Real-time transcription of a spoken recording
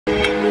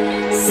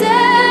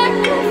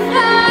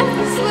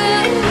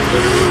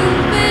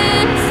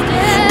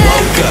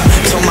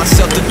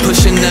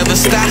never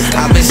stop.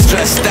 I've been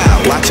stressed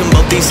out, watching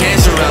both these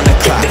hands around the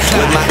clock.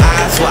 With my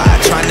eyes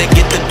wide, trying to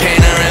get the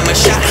panorama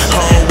shot.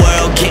 Whole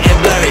world getting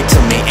blurry to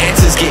me,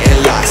 answers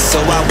getting lost. So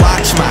I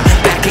watch my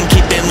back and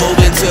keep it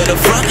moving to the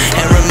front.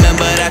 And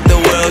remember that the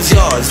world's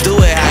yours, do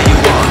it how you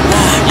want.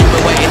 You've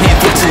been waiting here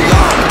for too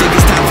long, think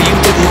it's time for you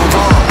to move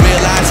on.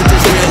 Realize it,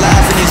 just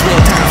realizing these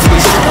real times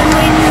we strong. I've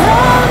been waiting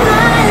all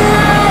my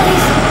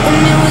life, and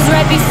it was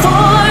right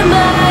before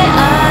my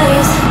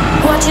eyes.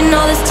 Watching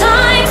all this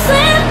time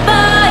slip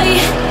by,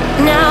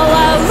 now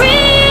I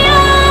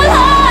realize.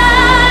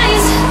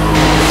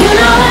 You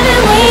know I've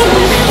been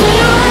waiting, you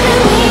know I've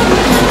been waiting,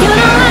 you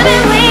know I've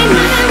been waiting,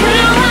 you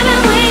know I've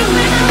been waiting,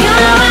 you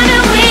know I've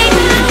been waiting,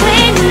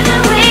 waiting,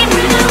 waiting,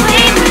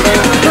 waiting.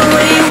 The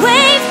way you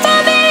wait for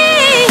me.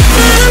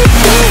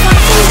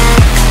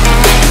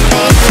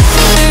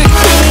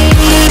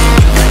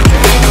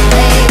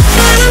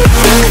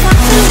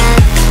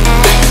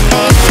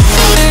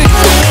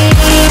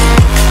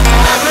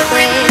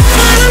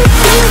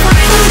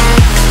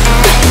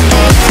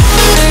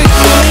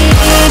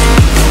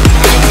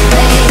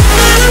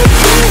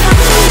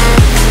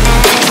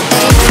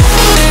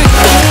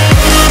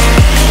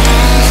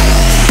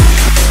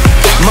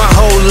 My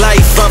whole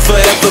life I'm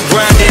forever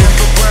grinding,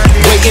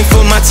 waiting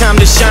for my time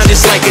to shine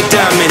just like a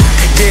diamond.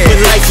 But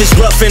life is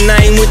rough and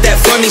I ain't with that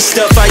funny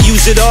stuff. I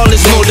use it all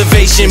as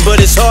motivation, but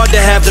it's hard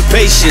to have the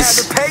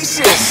patience.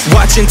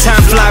 Watching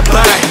time fly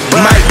by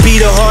might be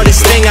the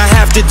hardest thing I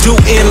have to do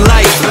in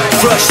life.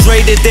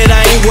 Frustrated that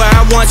I ain't where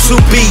I want to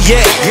be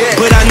yet,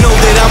 but I know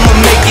that I'ma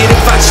make it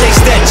if I chase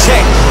that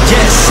check.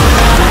 Yes.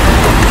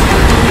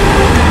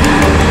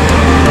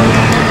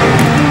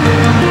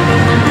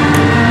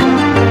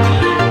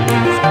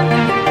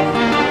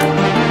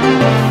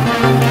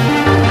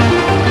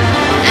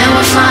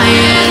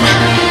 Flying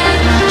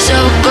so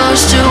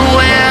close to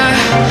where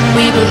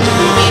we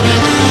belong,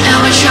 and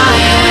we're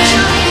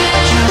trying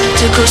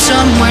to go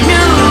somewhere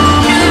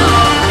new.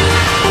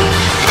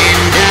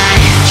 And I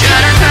try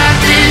to crack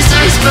this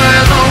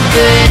iceberg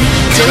open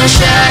till it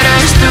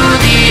shatters through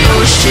the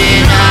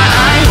ocean.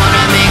 I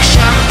wanna make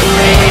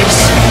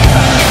shockwaves,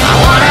 I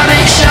wanna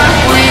make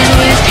shockwaves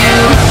with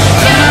you.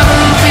 Gonna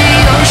move the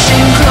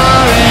ocean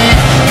current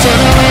till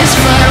the waves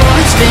fly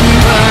what's been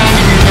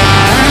burning.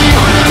 I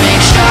wanna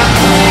make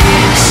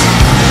shockwaves,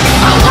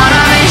 I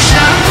wanna make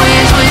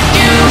shockwaves with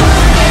you.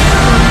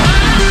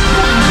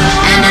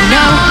 And I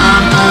know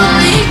I'm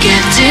only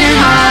getting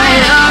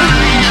higher,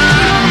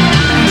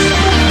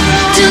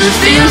 till it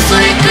feels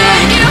like I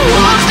can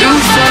walk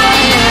through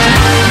fire.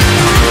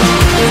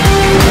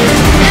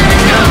 And I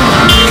know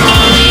I'm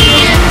only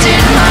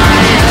getting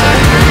higher,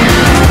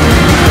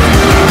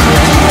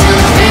 till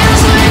it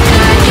feels like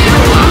I can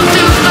walk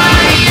through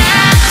fire.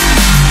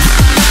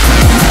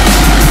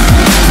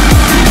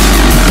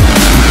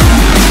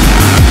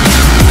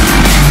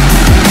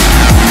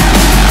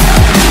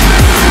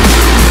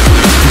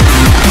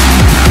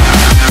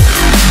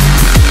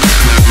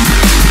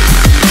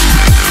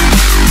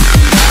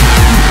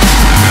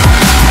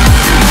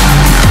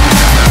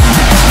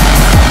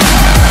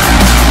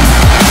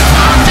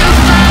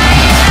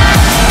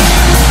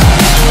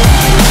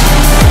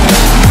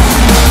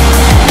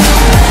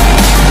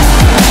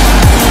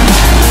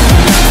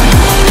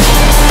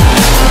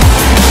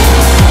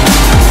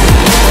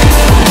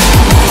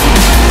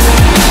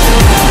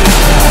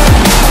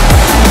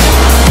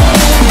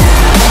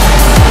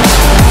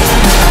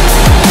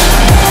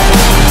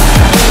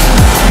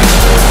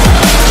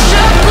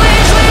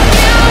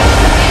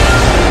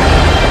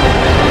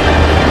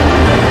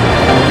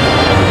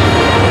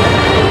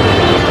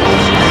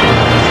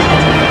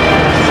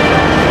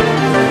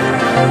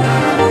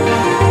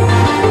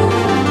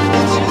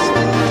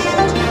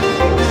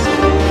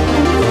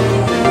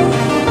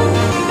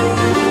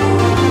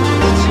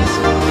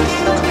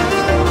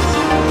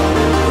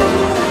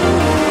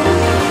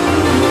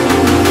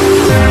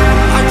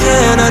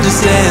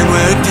 Understand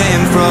where it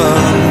came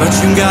from, but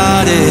you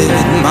got it,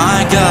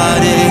 I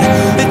got it.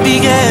 It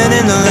began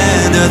in the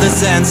land of the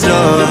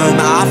sandstorm.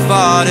 I